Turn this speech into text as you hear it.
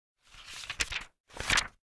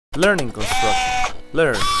Learning construction.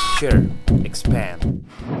 Learn, share, expand.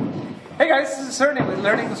 Hey guys, this is Ernie with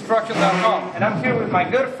LearningConstruction.com, and I'm here with my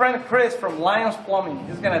good friend Chris from Lions Plumbing.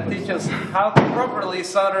 He's going to teach us how to properly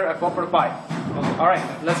solder a copper pipe. Alright,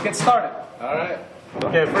 let's get started. Alright.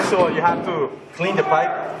 Okay, first of all, you have to clean the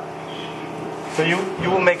pipe. So you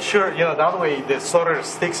will make sure, that way the solder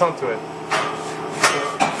sticks onto it.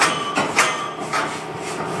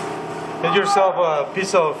 Get yourself a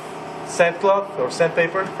piece of sandcloth or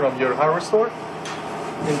sandpaper from your hardware store,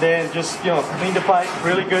 and then just clean the pipe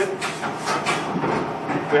really good.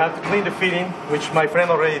 We have to clean the fitting, which my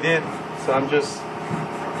friend already did, so I'm just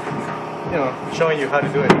showing you how to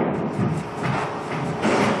do it.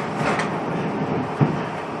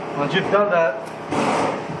 Once you've done that,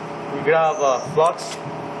 you grab flux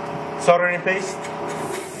soldering paste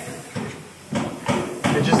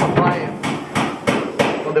and just apply it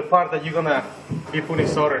on the part that you're gonna be putting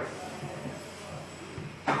solder.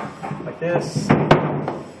 Like this.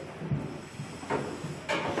 And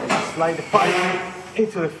slide the pipe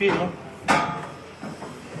into the fitting.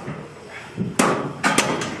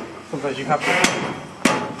 Sometimes you have to.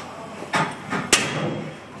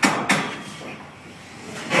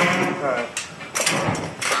 Alright.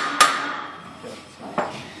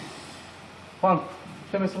 Juan,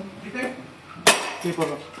 ¿qué eso? Sí, por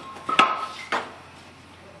favor.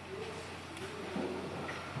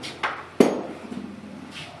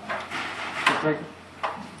 Right.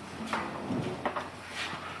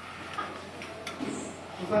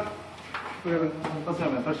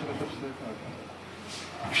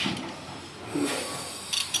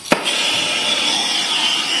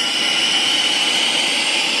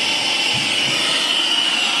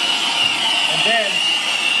 And then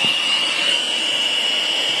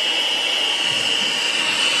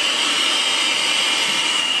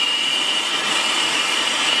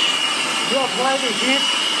you apply the heat.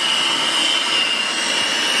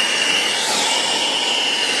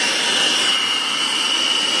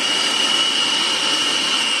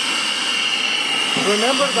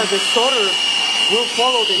 Remember that the solder will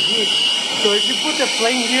follow the heat. So if you put the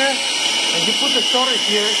flame here and you put the solder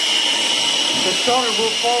here, the solder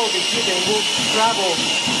will follow the heat and will travel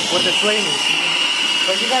where the flame is.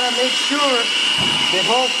 But you gotta make sure the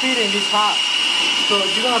whole fitting is hot. So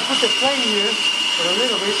you're gonna put the flame here for a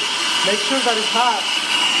little bit, make sure that it's hot,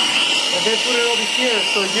 and then put it over here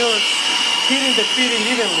so you're heating the fitting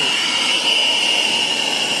evenly.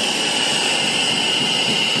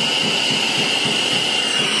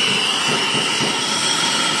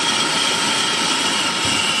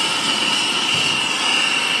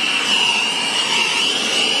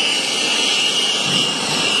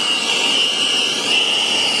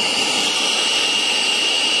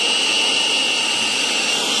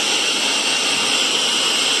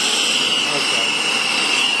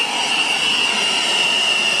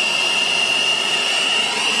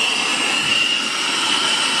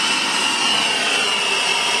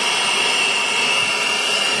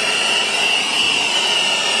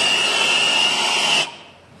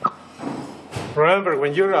 Remember,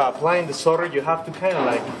 when you're applying the solder, you have to kind of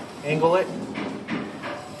like angle it,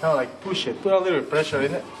 kind of like push it, put a little pressure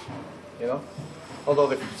in it, Although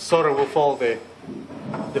the solder will follow the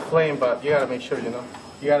flame, but you gotta make sure, you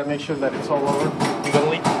gotta make sure that it's all over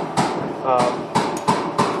evenly.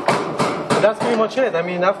 And that's pretty much it. I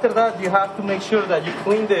mean, after that, you have to make sure that you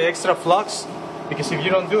clean the extra flux, because if you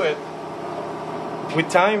don't do it, with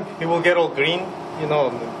time, it will get all green,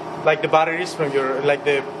 like the batteries from like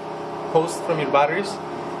the post from your batteries,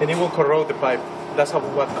 and it will corrode the pipe. That's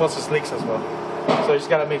what causes leaks as well. So you just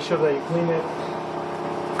gotta make sure that you clean it.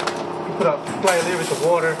 You apply a little bit of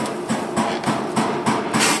water.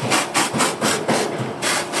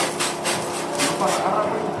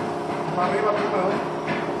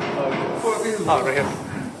 Oh, right here.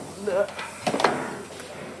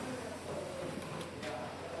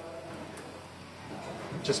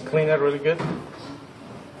 Just clean it really good.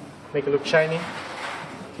 Make it look shiny.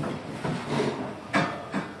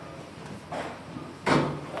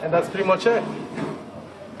 And that's pretty much it.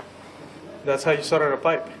 That's how you solder a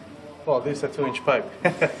pipe. Well, this is a 2-inch pipe.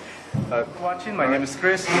 Watching. My name is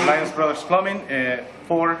Chris, Lions Brothers Plumbing,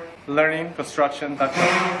 for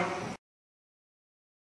LearningConstruction.com.